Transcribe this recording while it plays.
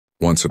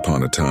Once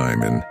upon a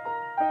time, in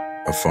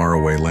a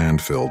faraway land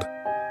filled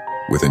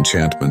with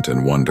enchantment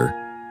and wonder,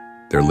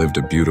 there lived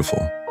a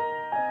beautiful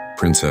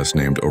princess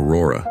named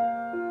Aurora.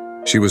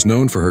 She was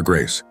known for her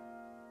grace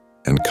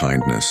and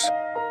kindness,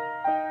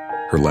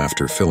 her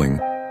laughter filling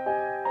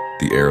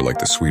the air like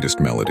the sweetest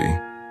melody.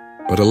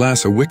 But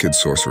alas, a wicked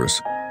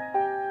sorceress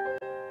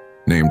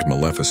named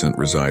Maleficent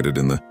resided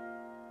in the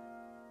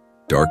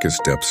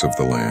darkest depths of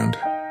the land.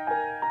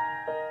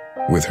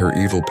 With her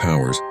evil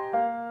powers,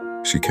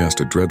 she cast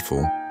a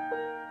dreadful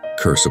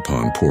curse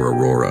upon poor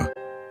Aurora.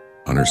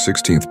 On her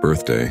 16th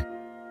birthday,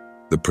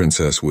 the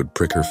princess would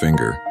prick her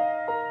finger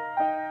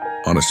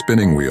on a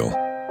spinning wheel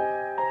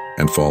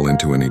and fall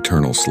into an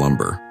eternal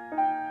slumber.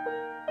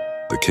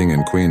 The king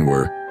and queen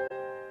were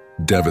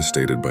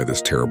devastated by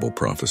this terrible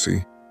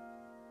prophecy.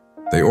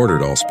 They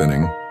ordered all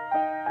spinning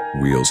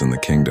wheels in the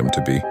kingdom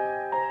to be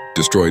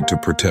destroyed to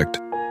protect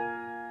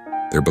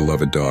their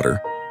beloved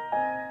daughter.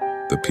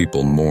 The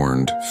people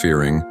mourned,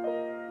 fearing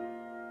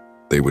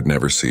they would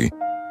never see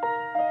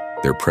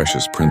their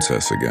precious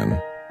princess again.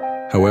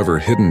 However,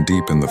 hidden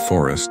deep in the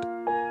forest,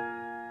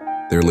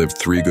 there lived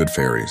three good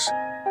fairies,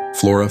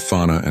 Flora,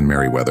 Fauna, and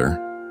Merryweather.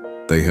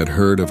 They had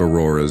heard of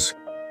Aurora's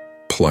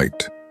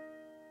plight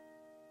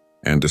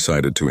and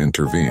decided to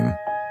intervene.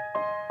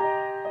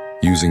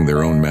 Using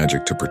their own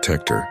magic to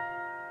protect her,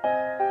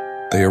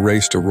 they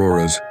erased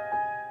Aurora's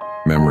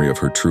memory of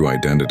her true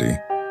identity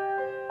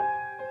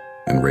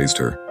and raised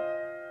her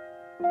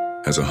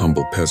as a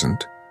humble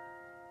peasant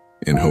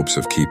in hopes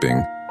of keeping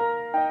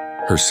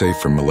her safe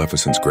from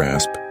Maleficent's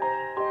grasp.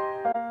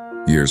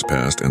 Years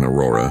passed and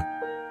Aurora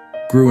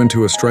grew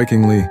into a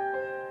strikingly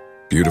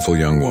beautiful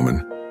young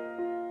woman,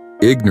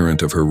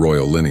 ignorant of her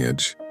royal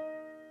lineage.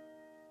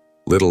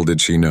 Little did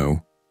she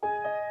know,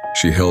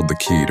 she held the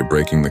key to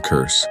breaking the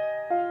curse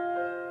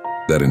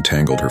that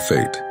entangled her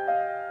fate.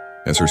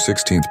 As her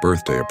 16th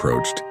birthday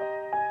approached,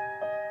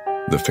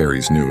 the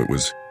fairies knew it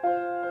was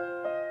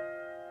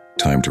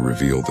time to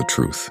reveal the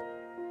truth.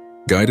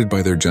 Guided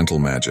by their gentle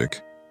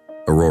magic,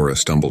 Aurora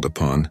stumbled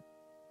upon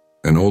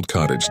an old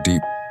cottage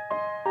deep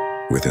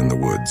within the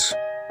woods.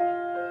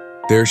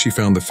 There she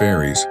found the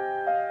fairies,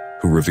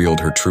 who revealed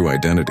her true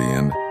identity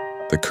and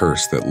the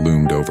curse that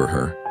loomed over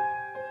her.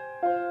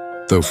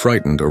 Though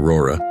frightened,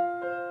 Aurora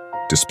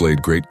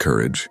displayed great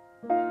courage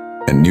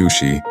and knew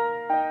she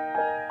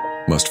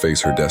must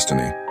face her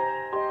destiny.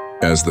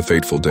 As the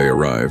fateful day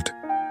arrived,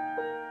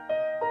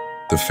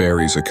 the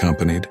fairies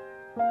accompanied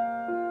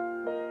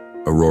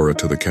Aurora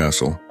to the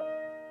castle,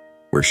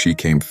 where she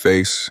came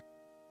face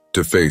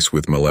to face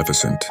with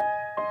Maleficent.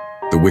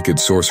 The wicked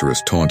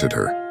sorceress taunted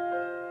her,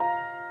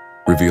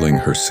 revealing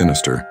her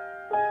sinister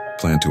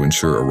plan to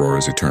ensure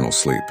Aurora's eternal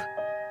sleep.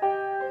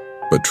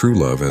 But true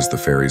love, as the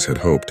fairies had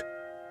hoped,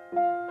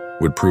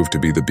 would prove to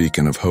be the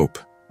beacon of hope.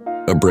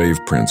 A brave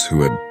prince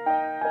who had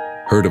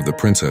heard of the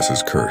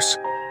princess's curse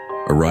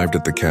arrived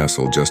at the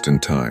castle just in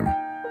time.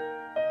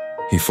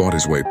 He fought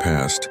his way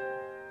past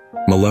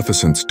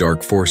Maleficent's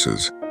dark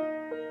forces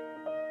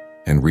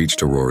and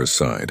reached Aurora's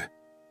side.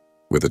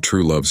 With a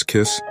true love's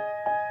kiss,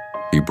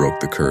 he broke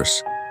the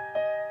curse,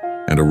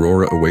 and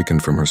Aurora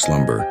awakened from her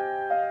slumber,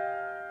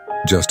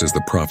 just as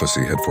the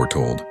prophecy had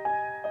foretold.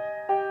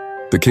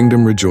 The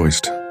kingdom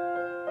rejoiced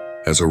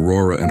as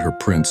Aurora and her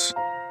prince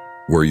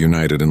were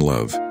united in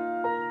love.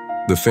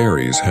 The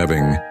fairies,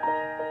 having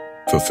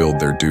fulfilled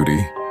their duty,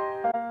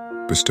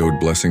 bestowed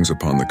blessings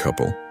upon the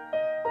couple,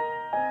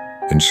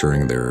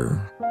 ensuring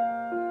their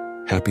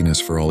happiness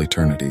for all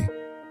eternity.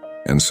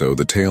 And so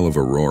the tale of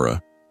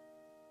Aurora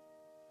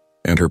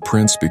and her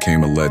prince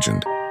became a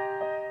legend,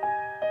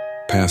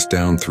 passed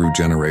down through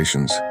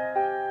generations,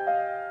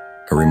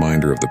 a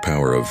reminder of the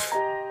power of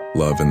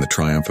love and the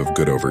triumph of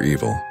good over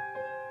evil.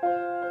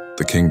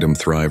 The kingdom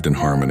thrived in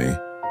harmony,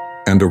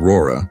 and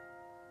Aurora,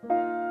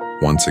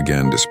 once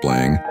again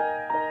displaying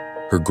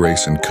her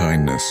grace and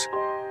kindness,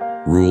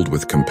 ruled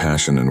with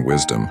compassion and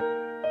wisdom,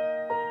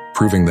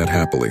 proving that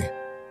happily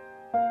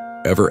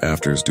ever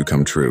afters do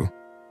come true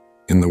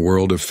in the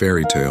world of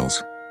fairy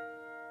tales.